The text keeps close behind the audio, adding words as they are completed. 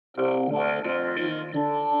The weather in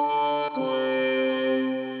Brooklyn.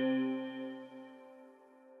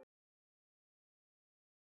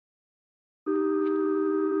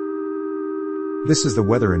 This is the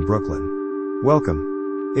weather in Brooklyn.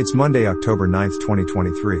 Welcome. It's Monday, October 9th,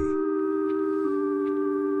 2023.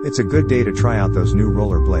 It's a good day to try out those new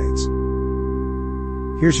rollerblades.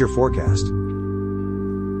 Here's your forecast.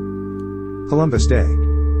 Columbus Day.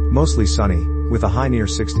 Mostly sunny, with a high near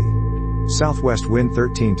 60. Southwest wind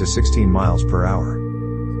 13 to 16 miles per hour.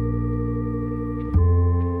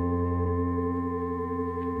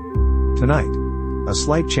 Tonight. A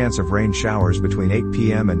slight chance of rain showers between 8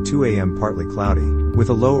 p.m. and 2 a.m. partly cloudy, with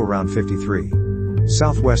a low around 53.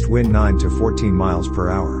 Southwest wind 9 to 14 miles per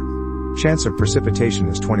hour. Chance of precipitation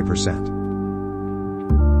is 20%.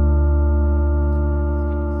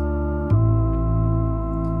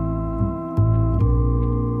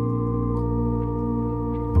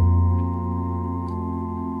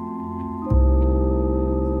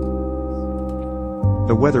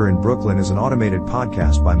 The Weather in Brooklyn is an automated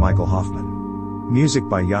podcast by Michael Hoffman. Music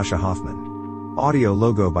by Yasha Hoffman. Audio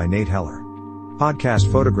logo by Nate Heller.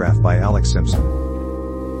 Podcast photograph by Alex Simpson.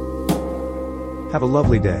 Have a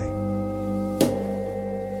lovely day.